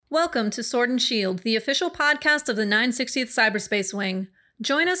Welcome to Sword and Shield, the official podcast of the 960th Cyberspace Wing.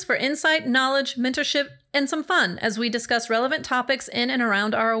 Join us for insight, knowledge, mentorship, and some fun as we discuss relevant topics in and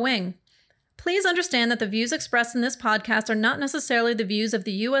around our wing. Please understand that the views expressed in this podcast are not necessarily the views of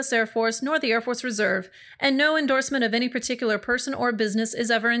the U.S. Air Force nor the Air Force Reserve, and no endorsement of any particular person or business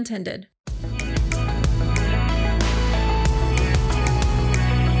is ever intended.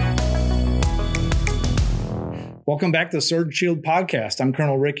 Welcome back to the Sword and Shield podcast. I'm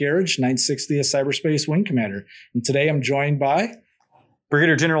Colonel Rick Arridge, 960th Cyberspace Wing Commander. And today I'm joined by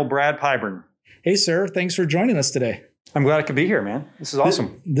Brigadier General Brad Pyburn. Hey, sir. Thanks for joining us today. I'm glad I could be here, man. This is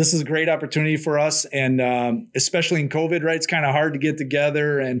awesome. This is a great opportunity for us. And especially in COVID, right? It's kind of hard to get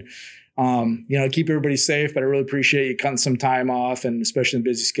together and, keep everybody safe. But I really appreciate you cutting some time off, and especially in a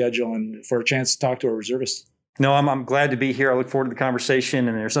busy schedule, and for a chance to talk to our reservists. No, I'm glad to be here. I look forward to the conversation,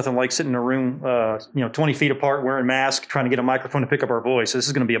 and there's nothing like sitting in a room, 20 feet apart, wearing masks, trying to get a microphone to pick up our voice. So this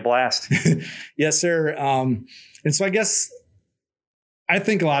is going to be a blast. Yes, sir. And so I guess I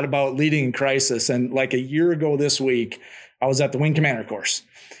think a lot about leading in crisis. And like a year ago this week, I was at the Wing Commander course,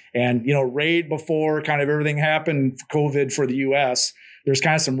 and, right before kind of everything happened for COVID for the U.S., there's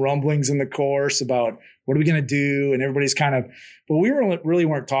kind of some rumblings in the course about what are we going to do? And everybody's but we really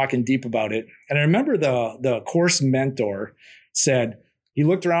weren't talking deep about it. And I remember the course mentor said, he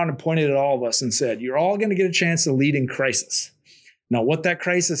looked around and pointed at all of us and said, you're all going to get a chance to lead in crisis. Now, what that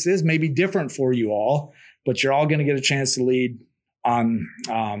crisis is may be different for you all, but you're all going to get a chance to lead on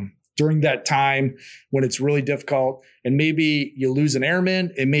during that time when it's really difficult. And maybe you lose an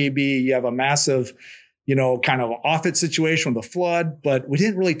airman. It may be you have a massive kind of off-it situation with a flood, but we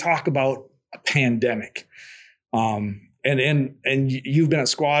didn't really talk about a pandemic. And you've been a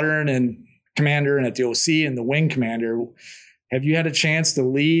squadron and commander and at the OC and the wing commander. Have you had a chance to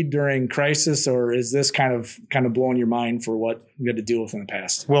lead during crisis, or is this kind of blowing your mind for what we had to deal with in the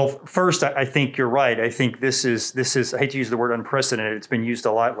past? Well, first, I think you're right. I think this is, I hate to use the word unprecedented. It's been used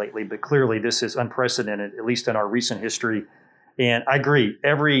a lot lately, but clearly this is unprecedented, at least in our recent history. And I agree.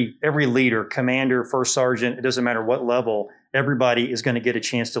 Every leader, commander, first sergeant, it doesn't matter what level, everybody is going to get a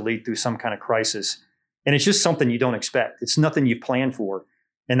chance to lead through some kind of crisis. And it's just something you don't expect. It's nothing you plan for.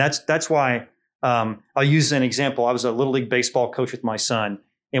 And that's why I'll use an example. I was a Little League baseball coach with my son,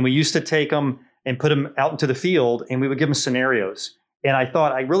 and we used to take him and put him out into the field, and we would give him scenarios. And I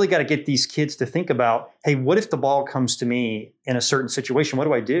thought, I really got to get these kids to think about, hey, what if the ball comes to me in a certain situation? What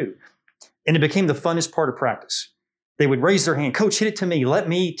do I do? And it became the funnest part of practice. They would raise their hand, coach, hit it to me. Let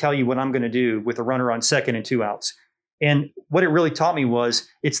me tell you what I'm going to do with a runner on second and 2 outs. And what it really taught me was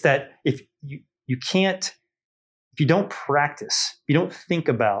it's that if you don't practice, you don't think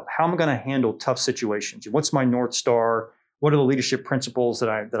about how am I going to handle tough situations? What's my North Star? What are the leadership principles that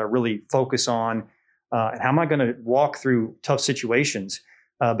I really focus on? And how am I going to walk through tough situations?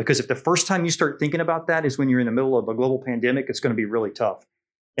 Because if the first time you start thinking about that is when you're in the middle of a global pandemic, it's going to be really tough.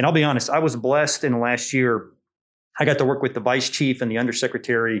 And I'll be honest, I was blessed in the last year. I got to work with the vice chief and the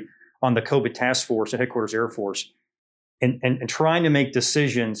undersecretary on the COVID task force at Headquarters Air Force, and trying to make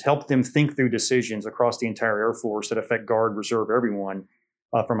decisions, help them think through decisions across the entire Air Force that affect Guard, Reserve, everyone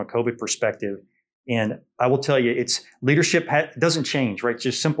from a COVID perspective. And I will tell you, it's leadership doesn't change, right? It's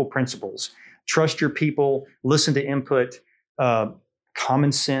just simple principles. Trust your people, listen to input,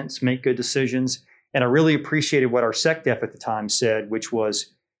 common sense, make good decisions. And I really appreciated what our SecDef at the time said, which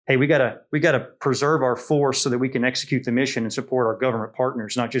was, hey, we gotta preserve our force so that we can execute the mission and support our government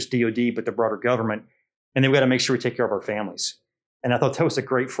partners, not just DoD, but the broader government. And then we got to make sure we take care of our families. And I thought that was a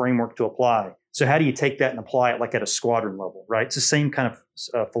great framework to apply. So how do you take that and apply it like at a squadron level, right? It's the same kind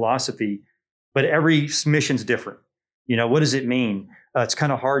of philosophy, but every mission's different. What does it mean? It's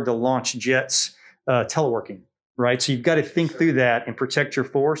kind of hard to launch jets teleworking, right? So you've got to think through that and protect your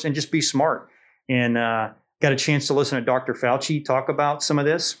force and just be smart. And got a chance to listen to Dr. Fauci talk about some of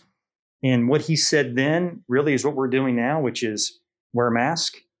this. And what he said then really is what we're doing now, which is wear a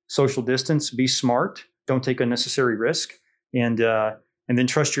mask, social distance, be smart, don't take unnecessary risk, and then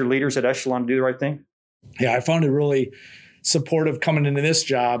trust your leaders at Echelon to do the right thing. Yeah, I found it really supportive coming into this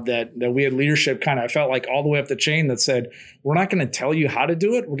job that we had leadership I felt like all the way up the chain that said, we're not going to tell you how to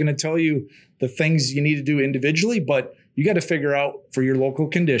do it. We're going to tell you the things you need to do individually, but you got to figure out for your local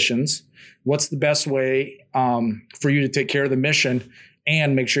conditions, what's the best way for you to take care of the mission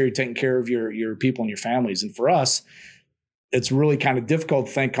and make sure you're taking care of your people and your families. And for us, it's really kind of difficult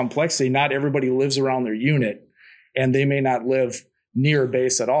to think complexity. Not everybody lives around their unit, and they may not live near a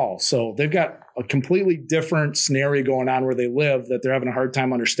base at all. So they've got a completely different scenario going on where they live that they're having a hard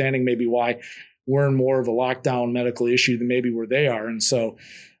time understanding maybe why we're in more of a lockdown medical issue than maybe where they are. And so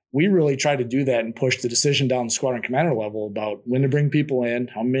we really try to do that and push the decision down the squadron commander level about when to bring people in,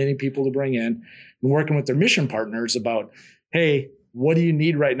 how many people to bring in, and working with their mission partners about, hey, what do you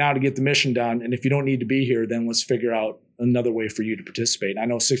need right now to get the mission done? And if you don't need to be here, then let's figure out another way for you to participate. I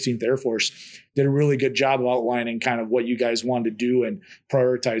know 16th Air Force did a really good job of outlining kind of what you guys wanted to do and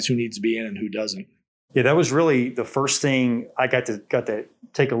prioritize who needs to be in and who doesn't. Yeah, that was really the first thing I got to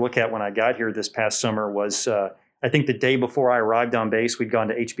take a look at when I got here this past summer was I think the day before I arrived on base, we'd gone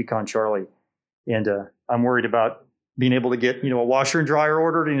to HBCon Charlie. And I'm worried about being able to get, a washer and dryer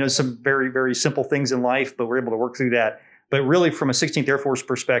ordered, some very, very simple things in life, but we're able to work through that. But really from a 16th Air Force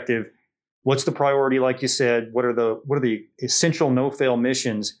perspective, what's the priority? Like you said, what are the essential no-fail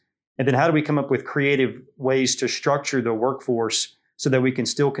missions? And then how do we come up with creative ways to structure the workforce so that we can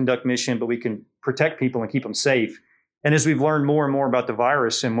still conduct mission, but we can protect people and keep them safe? And as we've learned more and more about the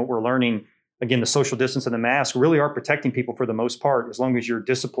virus and what we're learning, again, the social distance and the mask really are protecting people for the most part, as long as you're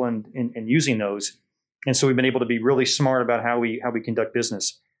disciplined in using those. And so we've been able to be really smart about how we conduct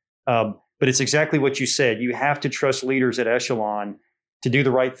business. But it's exactly what you said. You have to trust leaders at echelon to do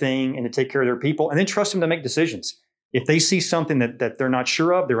the right thing and to take care of their people, and then trust them to make decisions. If they see something that they're not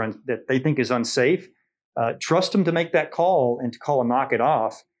sure of, that they think is unsafe, trust them to make that call and to call and knock it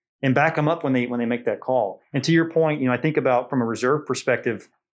off, and back them up when they make that call. And to your point, I think about from a reserve perspective,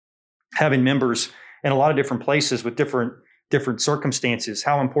 having members in a lot of different places with different circumstances,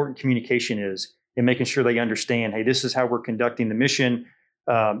 how important communication is, and making sure they understand, hey, this is how we're conducting the mission.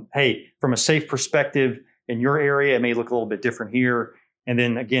 Hey, from a safe perspective in your area, it may look a little bit different here. And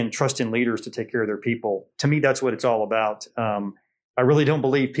then again, trusting leaders to take care of their people. To me, that's what it's all about. I really don't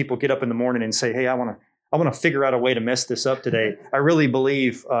believe people get up in the morning and say, hey, I want to figure out a way to mess this up today. I really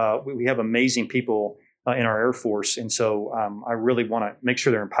believe we have amazing people in our Air Force. And so I really want to make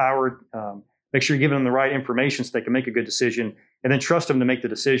sure they're empowered, make sure you're giving them the right information so they can make a good decision, and then trust them to make the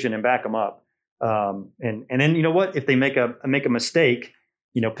decision and back them up. And then, if they make a mistake,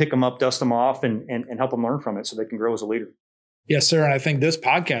 pick them up, dust them off, and help them learn from it so they can grow as a leader. Yes, sir. And I think this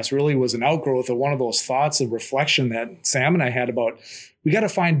podcast really was an outgrowth of one of those thoughts of reflection that Sam and I had about, we got to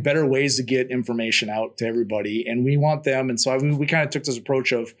find better ways to get information out to everybody. And we want them. And so we kind of took this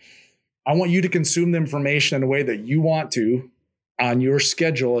approach of, I want you to consume the information in a way that you want to on your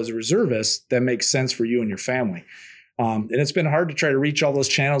schedule as a reservist that makes sense for you and your family. And it's been hard to try to reach all those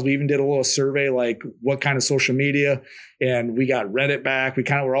channels. We even did a little survey, like what kind of social media, and we got Reddit back. We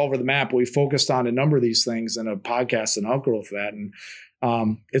kind of were all over the map, but we focused on a number of these things in a podcast and outgrowth of that.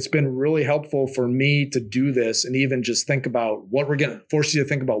 And it's been really helpful for me to do this and even just think about what we're going to force you to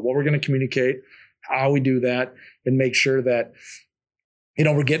think about, what we're going to communicate, how we do that, and make sure that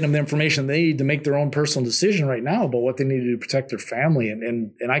we're getting them the information they need to make their own personal decision right now about what they need to do to protect their family.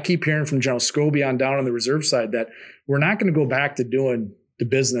 And I keep hearing from General Scobie on down on the reserve side that we're not going to go back to doing the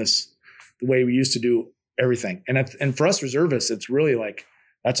business the way we used to do everything. And for us reservists, it's really like,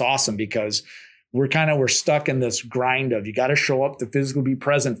 that's awesome, because we're stuck in this grind of, you got to show up to physically be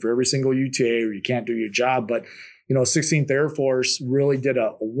present for every single UTA or you can't do your job. But 16th Air Force really did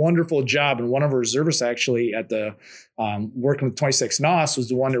a wonderful job. And one of our reservists actually at the working with 26 NOS was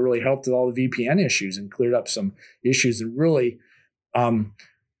the one that really helped with all the VPN issues and cleared up some issues and really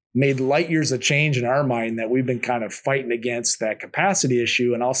made light years of change in our mind that we've been kind of fighting against that capacity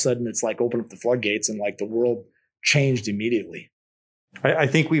issue. And all of a sudden it's like open up the floodgates and like the world changed immediately. I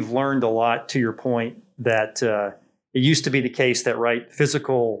think we've learned a lot, to your point, that it used to be the case that,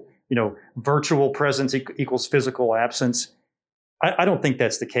 physical, virtual presence equals physical absence. I don't think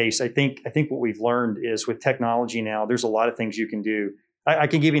that's the case. I think what we've learned is with technology now, there's a lot of things you can do. I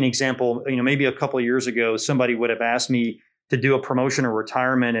can give you an example. Maybe a couple of years ago, somebody would have asked me to do a promotion or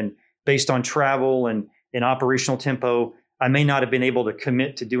retirement, and based on travel and operational tempo, I may not have been able to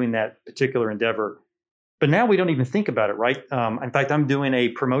commit to doing that particular endeavor. But now we don't even think about it, right? In fact, I'm doing a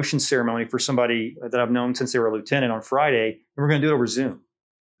promotion ceremony for somebody that I've known since they were a lieutenant on Friday, and we're going to do it over Zoom,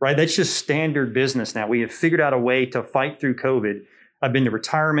 right? That's just standard business now. We have figured out a way to fight through COVID. I've been to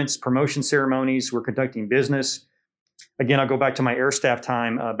retirements, promotion ceremonies. We're conducting business. Again, I'll go back to my air staff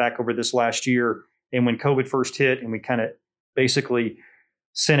time back over this last year. And when COVID first hit and we kind of basically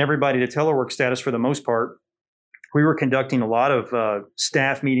sent everybody to telework status for the most part, we were conducting a lot of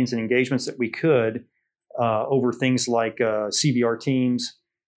staff meetings and engagements that we could over things like CBR teams.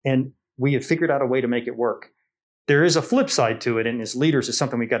 And we have figured out a way to make it work. There is a flip side to it. And as leaders, is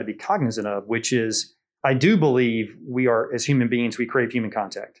something we've got to be cognizant of, which is, I do believe we are, as human beings, we crave human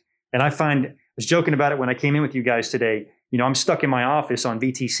contact. And I was joking about it when I came in with you guys today. I'm stuck in my office on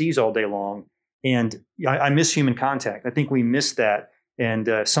VTCs all day long, and I miss human contact. I think we miss that,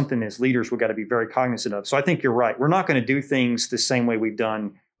 and something as leaders we've got to be very cognizant of. So I think you're right. We're not going to do things the same way we've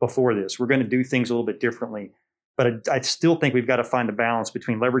done before this. We're going to do things a little bit differently. But I still think we've got to find a balance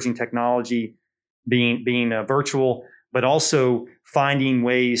between leveraging technology, being virtual, but also finding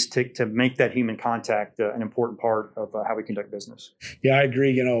ways to make that human contact an important part of how we conduct business. Yeah, I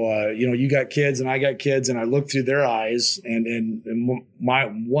agree. You got kids and I got kids, and I look through their eyes, and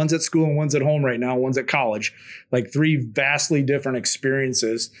my one's at school and one's at home right now, one's at college, like three vastly different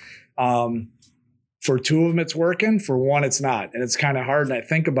experiences. For two of them, it's working. For one, it's not. And it's kind of hard. And I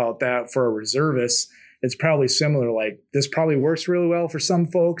think about that for a reservist. It's probably similar. Like this probably works really well for some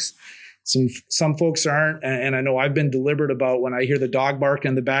folks. Some folks aren't. And I know I've been deliberate about when I hear the dog barking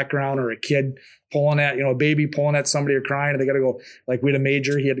in the background or a kid pulling at, a baby pulling at somebody or crying, and they got to go, like we had a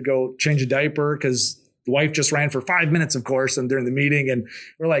major, he had to go change a diaper because the wife just ran for 5 minutes, of course, and during the meeting. And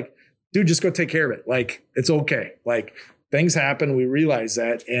we're like, dude, just go take care of it. Like, it's okay. Like, things happen. We realize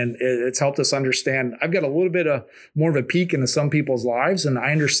that. And it's helped us understand. I've got a little bit of more of a peek into some people's lives, and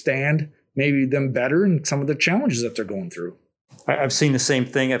I understand maybe them better and some of the challenges that they're going through. I've seen the same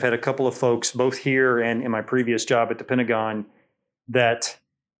thing. I've had a couple of folks, both here and in my previous job at the Pentagon, that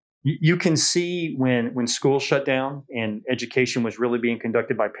you can see when school shut down and education was really being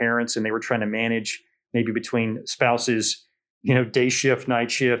conducted by parents, and they were trying to manage maybe between spouses, day shift,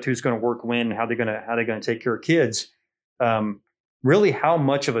 night shift, who's going to work when, how they're going to take care of kids. Really how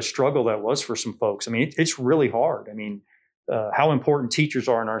much of a struggle that was for some folks. I mean, it's really hard. I mean, how important teachers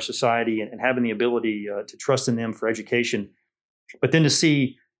are in our society, and having the ability to trust in them for education. But then to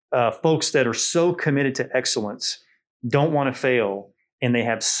see folks that are so committed to excellence, don't want to fail, and they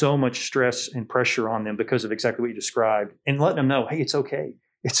have so much stress and pressure on them because of exactly what you described, and letting them know, hey, it's okay.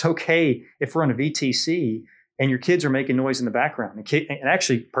 It's okay if we're on a VTC and your kids are making noise in the background. And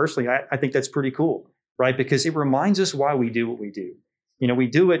actually, personally, I think that's pretty cool, right? Because it reminds us why we do what we do. We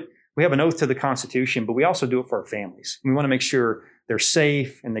do it. We have an oath to the Constitution, but we also do it for our families. We want to make sure they're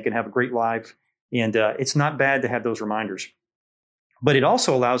safe and they can have a great life. And it's not bad to have those reminders. But it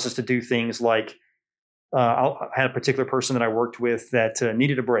also allows us to do things like I had a particular person that I worked with that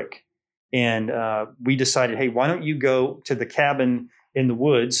needed a break. And we decided, hey, why don't you go to the cabin in the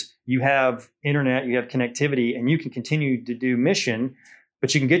woods? You have internet, you have connectivity, and you can continue to do mission,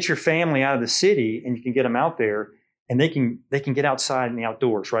 but you can get your family out of the city and you can get them out there, and they can get outside in the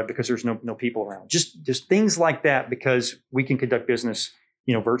outdoors, right? Because there's no people around. Just things like that, because we can conduct business,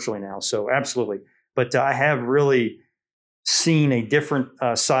 virtually now. So absolutely. But I have really seen a different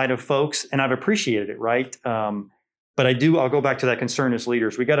side of folks, and I've appreciated it, right? But I'll go back to that concern as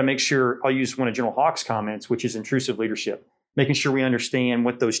leaders. We got to make sure, I'll use one of General Hawk's comments, which is intrusive leadership, making sure we understand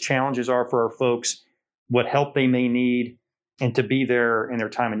what those challenges are for our folks, what help they may need, and to be there in their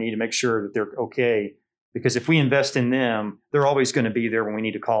time of need to make sure that they're okay. Because if we invest in them, they're always going to be there when we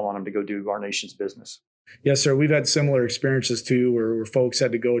need to call on them to go do our nation's business. Yes, sir. We've had similar experiences too, where folks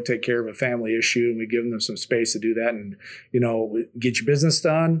had to go take care of a family issue, and we give them some space to do that, and get your business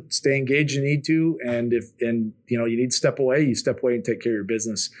done, stay engaged. You need to, and if you need to step away, you step away and take care of your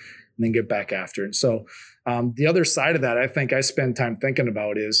business, and then get back after it. And so, the other side of that, I think I spend time thinking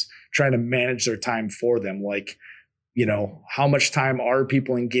about is trying to manage their time for them, like. How much time are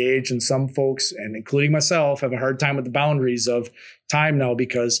people engaged? And some folks, and including myself, have a hard time with the boundaries of time now,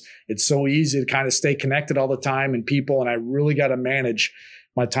 because it's so easy to kind of stay connected all the time and people. And I really got to manage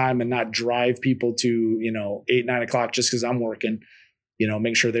my time and not drive people to, 8, 9 o'clock just because I'm working,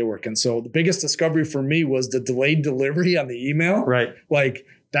 make sure they're working. So the biggest discovery for me was the delayed delivery on the email. Right. Like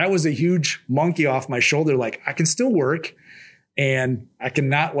that was a huge monkey off my shoulder. Like I can still work. And I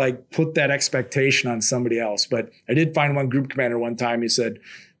cannot put that expectation on somebody else. But I did find one group commander one time. He said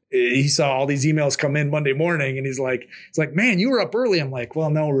he saw all these emails come in Monday morning, and he's like, man, you were up early. I'm like, well,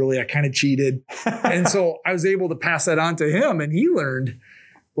 no, really, I kind of cheated. And so I was able to pass that on to him, and he learned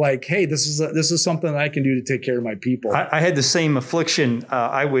hey, this is something that I can do to take care of my people. I had the same affliction.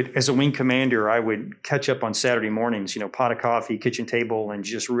 I would, as a wing commander, I would catch up on Saturday mornings, pot of coffee, kitchen table, and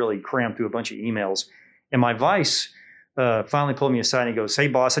just really cram through a bunch of emails. And my vice finally pulled me aside and he goes, hey,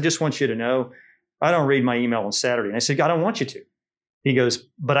 boss, I just want you to know I don't read my email on Saturday. And I said, I don't want you to. He goes,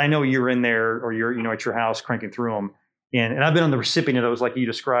 but I know you're in there, or you're at your house cranking through them. And I've been on the recipient of those, like you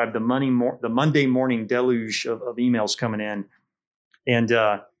described, the Monday morning deluge of emails coming in. And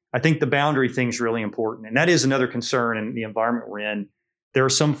I think the boundary thing is really important. And that is another concern in the environment we're in. There are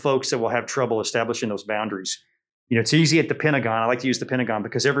some folks that will have trouble establishing those boundaries. It's easy at the Pentagon. I like to use the Pentagon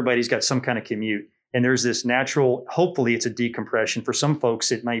because everybody's got some kind of commute. And there's this natural, hopefully it's a decompression. For some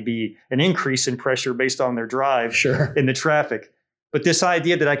folks, it might be an increase in pressure based on their drive in the traffic. But this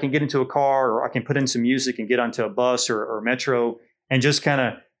idea that I can get into a car, or I can put in some music and get onto a bus or metro and just kind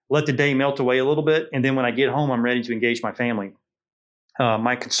of let the day melt away a little bit. And then when I get home, I'm ready to engage my family.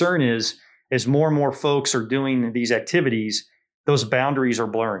 My concern is, as more and more folks are doing these activities, those boundaries are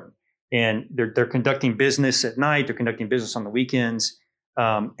blurring, and they're conducting business at night. They're conducting business on the weekends,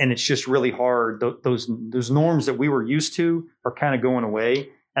 and it's just really hard. Those norms that we were used to are kind of going away,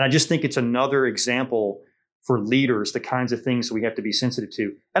 and I just think it's another example for leaders, the kinds of things that we have to be sensitive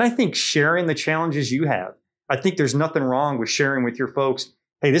to. And I think sharing the challenges you have. I think there's nothing wrong with sharing with your folks.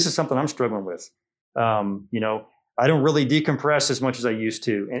 Hey, this is something I'm struggling with. I don't really decompress as much as I used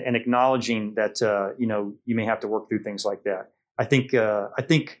to, and acknowledging that, you may have to work through things like that. I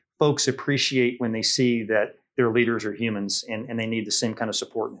think folks appreciate when they see that their leaders are humans and they need the same kind of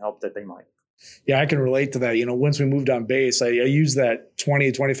support and help that they might. Yeah, I can relate to that. Once we moved on base, I use that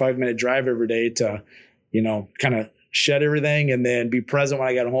 20, 25 minute drive every day to, kind of shed everything and then be present when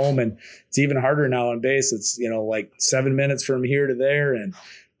I got home. And it's even harder now on base. It's, like 7 minutes from here to there.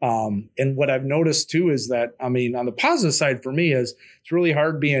 And what I've noticed too is that, on the positive side for me is it's really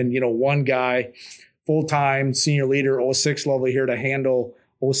hard being, one guy, full-time senior leader, 06 level here to handle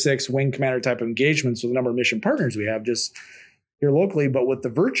 06 wing commander type of engagements with the number of mission partners we have just here locally. But with the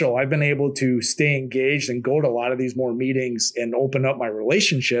virtual, I've been able to stay engaged and go to a lot of these more meetings and open up my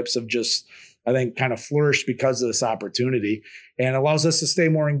relationships of just, I think, kind of flourished because of this opportunity, and allows us to stay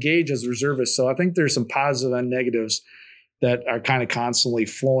more engaged as reservists. So I think there's some positive and negatives that are kind of constantly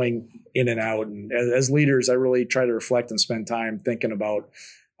flowing in and out. And as leaders, I really try to reflect and spend time thinking about,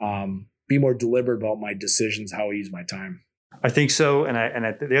 be more deliberate about my decisions, how I use my time. I think so. And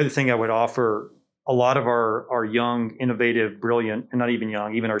the other thing I would offer, a lot of our young, innovative, brilliant, and not even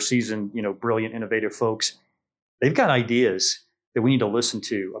young, even our seasoned, brilliant, innovative folks, they've got ideas that we need to listen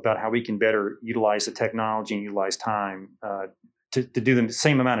to about how we can better utilize the technology and utilize time to do the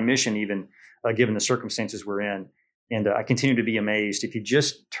same amount of mission, even given the circumstances we're in. And I continue to be amazed. If you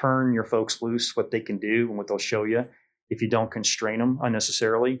just turn your folks loose, what they can do and what they'll show you, if you don't constrain them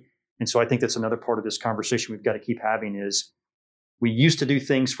unnecessarily. And so I think that's another part of this conversation we've got to keep having is we used to do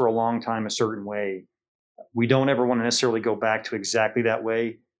things for a long time a certain way. We don't ever want to necessarily go back to exactly that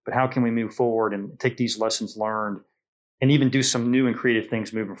way, but how can we move forward and take these lessons learned and even do some new and creative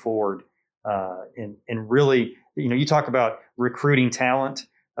things moving forward? And really, you talk about recruiting talent.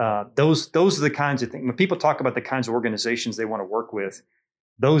 Those are the kinds of things. When people talk about the kinds of organizations they want to work with,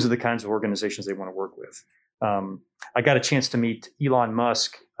 those are the kinds of organizations they want to work with. I got a chance to meet Elon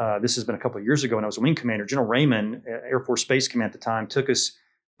Musk. This has been a couple of years ago when I was a wing commander. General Raymond, Air Force Space Command at the time, took us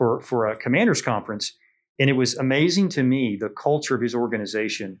for a commander's conference. And it was amazing to me, the culture of his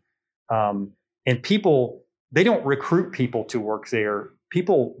organization. And people, they don't recruit people to work there.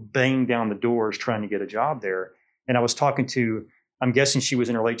 People bang down the doors trying to get a job there. And I was talking to, I'm guessing she was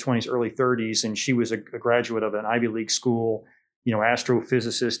in her late 20s, early 30s, and she was a graduate of an Ivy League school,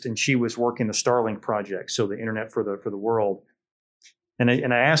 astrophysicist, and she was working the Starlink project, so the internet for the world. And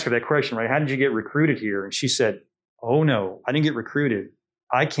I asked her that question, right? How did you get recruited here? And she said, "Oh no, I didn't get recruited.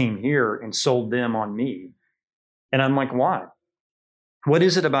 I came here and sold them on me." And I'm like, "Why? What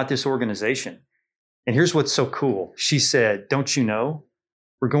is it about this organization?" And here's what's so cool. She said, "Don't you know?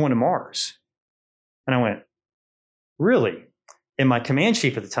 We're going to Mars." And I went, "Really?" And my command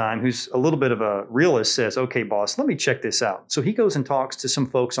chief at the time, who's a little bit of a realist, says, "Okay, boss, let me check this out." So he goes and talks to some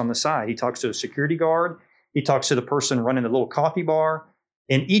folks on the side. He talks to a security guard. He talks to the person running the little coffee bar.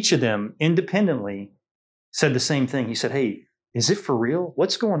 And each of them independently said the same thing. He said, "Hey, is it for real?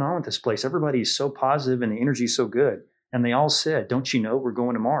 What's going on with this place? Everybody is so positive and the energy is so good." And they all said, "Don't you know we're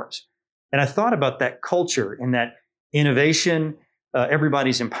going to Mars?" And I thought about that culture and that innovation.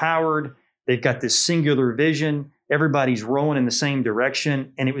 Everybody's empowered. They've got this singular vision. Everybody's rowing in the same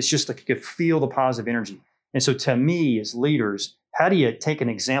direction. And it was just like you could feel the positive energy. And so to me as leaders, how do you take an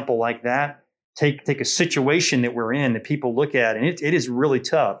example like that? Take a situation that we're in that people look at, and it is really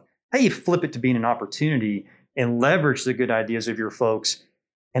tough. How do you flip it to being an opportunity and leverage the good ideas of your folks?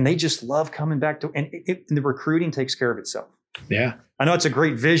 And they just love coming back to, and the recruiting takes care of itself. Yeah. I know it's a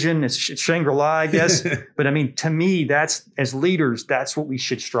great vision. It's Shangri-La, I guess. But to me, that's, as leaders, that's what we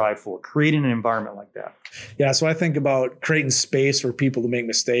should strive for, creating an environment like that. Yeah. So I think about creating space for people to make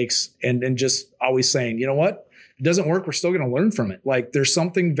mistakes and just always saying, you know what? If it doesn't work, we're still going to learn from it. Like there's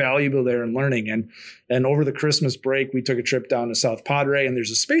something valuable there in learning. And over the Christmas break, we took a trip down to South Padre, and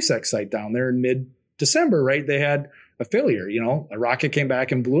there's a SpaceX site down there in mid-December, right? They had a failure, a rocket came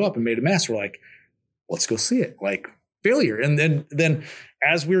back and blew up and made a mess. We're like, let's go see it. Like, failure. And then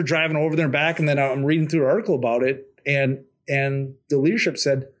as we were driving over there and back, and then I'm reading through an article about it, and the leadership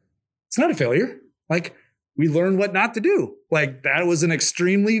said, it's not a failure. Like, we learned what not to do. Like, that was an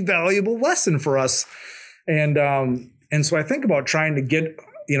extremely valuable lesson for us. And so I think about trying to get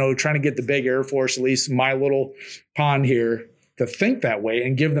the big Air Force, at least my little pond here, to think that way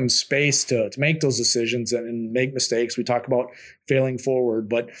and give them space to make those decisions and make mistakes. We talk about failing forward,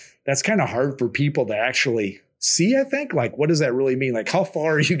 but that's kind of hard for people to actually see, I think. Like, what does that really mean? Like, how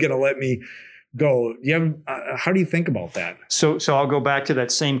far are you going to let me go? How do you think about that? So I'll go back to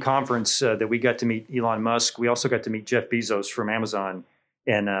that same conference that we got to meet Elon Musk. We also got to meet Jeff Bezos from Amazon.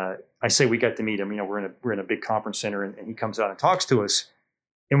 And I say we got to meet him. We're in a big conference center, and he comes out and talks to us.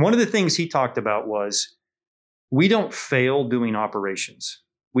 And one of the things he talked about was, we don't fail doing operations.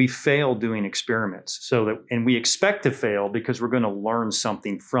 We fail doing experiments. And we expect to fail because we're going to learn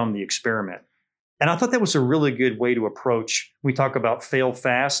something from the experiment. And I thought that was a really good way to approach. We talk about fail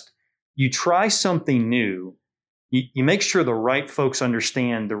fast. You try something new. You make sure the right folks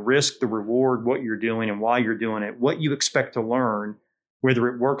understand the risk, the reward, what you're doing and why you're doing it, what you expect to learn, whether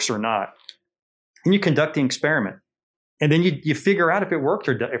it works or not. And you conduct the experiment. And then you figure out if it worked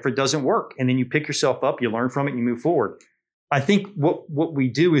or if it doesn't work. And then you pick yourself up, you learn from it, and you move forward. I think what we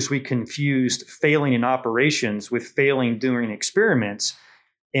do is we confused failing in operations with failing during experiments.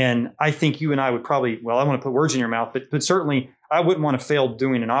 And I think you and I would probably, well, I don't want to put words in your mouth, but certainly I wouldn't want to fail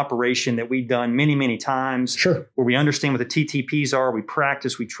doing an operation that we've done many, many times. Sure. Where we understand what the TTPs are, we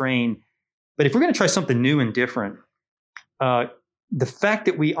practice, we train. But if we're going to try something new and different, the fact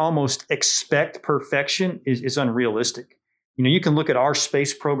that we almost expect perfection is unrealistic. You can look at our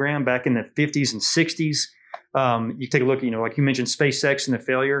space program back in the 50s and 60s. You take a look, like you mentioned, SpaceX and the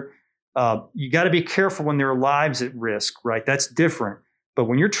failure. You got to be careful when there are lives at risk, right? That's different. But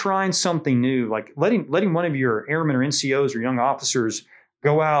when you're trying something new, like letting one of your airmen or NCOs or young officers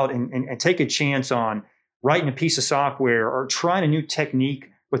go out and take a chance on writing a piece of software or trying a new technique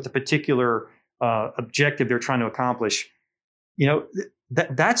with the particular objective they're trying to accomplish,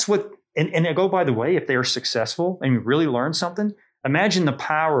 that's what, and go, by the way, if they are successful and you really learn something, imagine the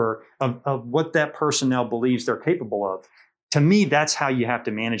power of what that person now believes they're capable of. To me, that's how you have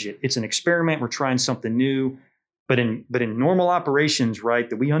to manage it. It's an experiment. We're trying something new, but in normal operations, right,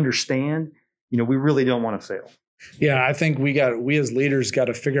 that we understand, we really don't want to fail. Yeah, I think we as leaders got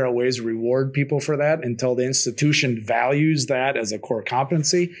to figure out ways to reward people for that until the institution values that as a core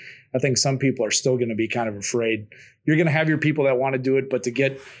competency. I think some people are still going to be kind of afraid. You're going to have your people that want to do it, but to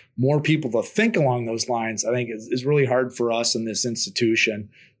get more people to think along those lines, I think is really hard for us in this institution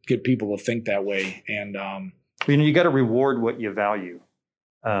to get people to think that way. And you got to reward what you value,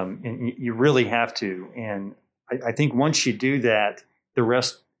 and you really have to. And I think once you do that, the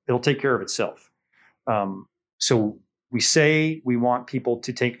rest, it'll take care of itself. So we say we want people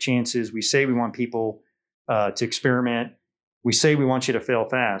to take chances. We say we want people to experiment. We say we want you to fail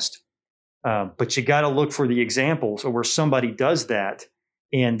fast. But you got to look for the examples or where somebody does that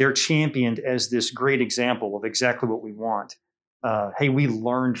and they're championed as this great example of exactly what we want. Hey, we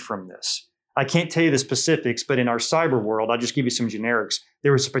learned from this. I can't tell you the specifics, but in our cyber world, I'll just give you some generics.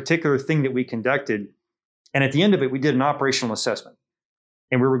 There was a particular thing that we conducted. And at the end of it, we did an operational assessment.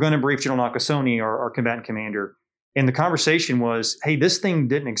 And we were going to brief General Nakasone, our combatant commander. And the conversation was, hey, this thing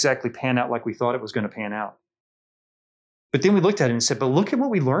didn't exactly pan out like we thought it was going to pan out. But then we looked at it and said, but look at what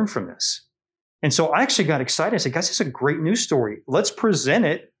we learned from this. And so I actually got excited. I said, guys, this is a great news story. Let's present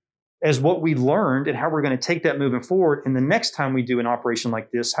it as what we learned and how we're going to take that moving forward. And the next time we do an operation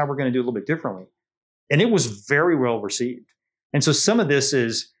like this, how we're going to do it a little bit differently. And it was very well received. And so some of this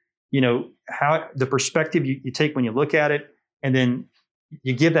is, how the perspective you take when you look at it, and then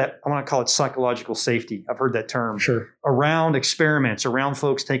you give that, I want to call it psychological safety. I've heard that term. Sure. Around experiments, around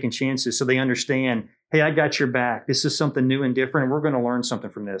folks taking chances so they understand, hey, I got your back. This is something new and different, and we're going to learn something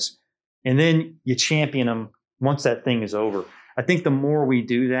from this. And then you champion them once that thing is over. I think the more we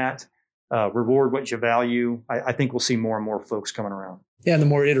do that, reward what you value, I think we'll see more and more folks coming around. Yeah, and the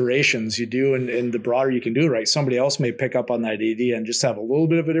more iterations you do and the broader you can do, right? Somebody else may pick up on that idea and just have a little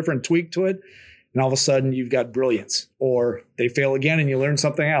bit of a different tweak to it. And all of a sudden you've got brilliance, or they fail again and you learn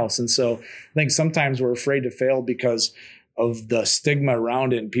something else. And so I think sometimes we're afraid to fail because of the stigma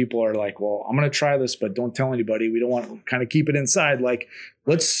around it. And people are like, well, I'm going to try this, but don't tell anybody. We don't want to kind of keep it inside. Like,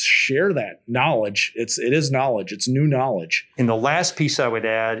 let's share that knowledge. It is knowledge. It's new knowledge. And the last piece I would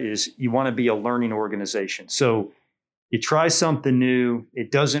add is you want to be a learning organization. So you try something new,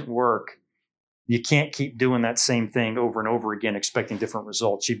 it doesn't work. You can't keep doing that same thing over and over again, expecting different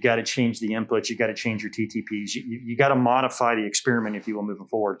results. You've got to change the inputs. You've got to change your TTPs. You got to modify the experiment, if you will, moving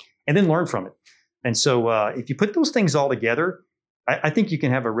forward, and then learn from it. And so if you put those things all together, I think you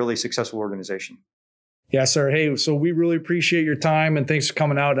can have a really successful organization. Yeah, sir. Hey, so we really appreciate your time and thanks for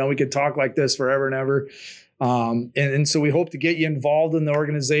coming out. Now we could talk like this forever and ever. And so we hope to get you involved in the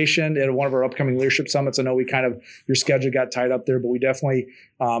organization at one of our upcoming leadership summits. I know your schedule got tied up there, but we definitely,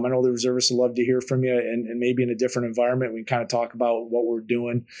 I know the reservists would love to hear from you, and maybe in a different environment, we can kind of talk about what we're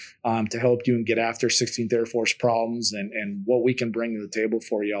doing to help you and get after 16th Air Force problems and what we can bring to the table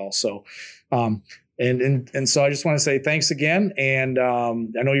for y'all. So, and so I just want to say thanks again. And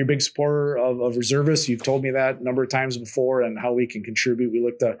I know you're a big supporter of reservists. You've told me that a number of times before, and how we can contribute. We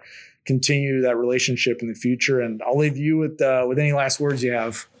look to continue that relationship in the future. And I'll leave you with any last words you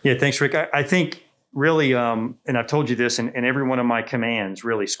have. Yeah, thanks, Rick. I think really, and I've told you this in every one of my commands,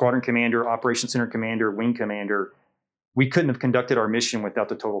 really, squadron commander, operations center commander, wing commander, we couldn't have conducted our mission without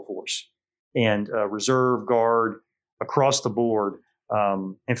the total force and reserve, guard, across the board.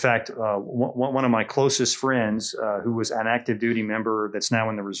 In fact, one of my closest friends, who was an active duty member that's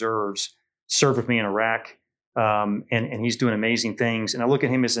now in the reserves, served with me in Iraq, and he's doing amazing things. And I look at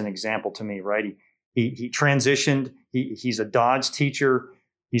him as an example to me, right? He transitioned. He's a Dodge teacher.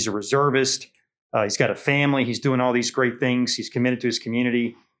 He's a reservist. He's got a family. He's doing all these great things. He's committed to his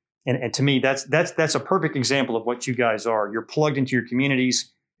community. And to me, that's a perfect example of what you guys are. You're plugged into your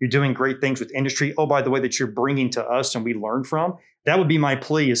communities. You're doing great things with industry. Oh, by the way, that you're bringing to us and we learn from. That would be my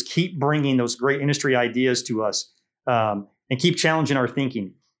plea, is keep bringing those great industry ideas to us, and keep challenging our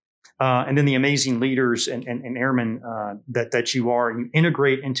thinking. And then the amazing leaders and airmen that you are, and you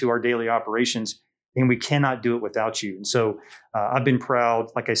integrate into our daily operations, and we cannot do it without you. And so I've been proud,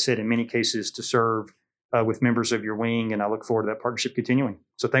 like I said, in many cases, to serve with members of your wing, and I look forward to that partnership continuing.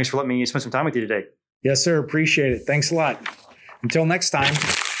 So thanks for letting me spend some time with you today. Yes, sir. Appreciate it. Thanks a lot. Until next time.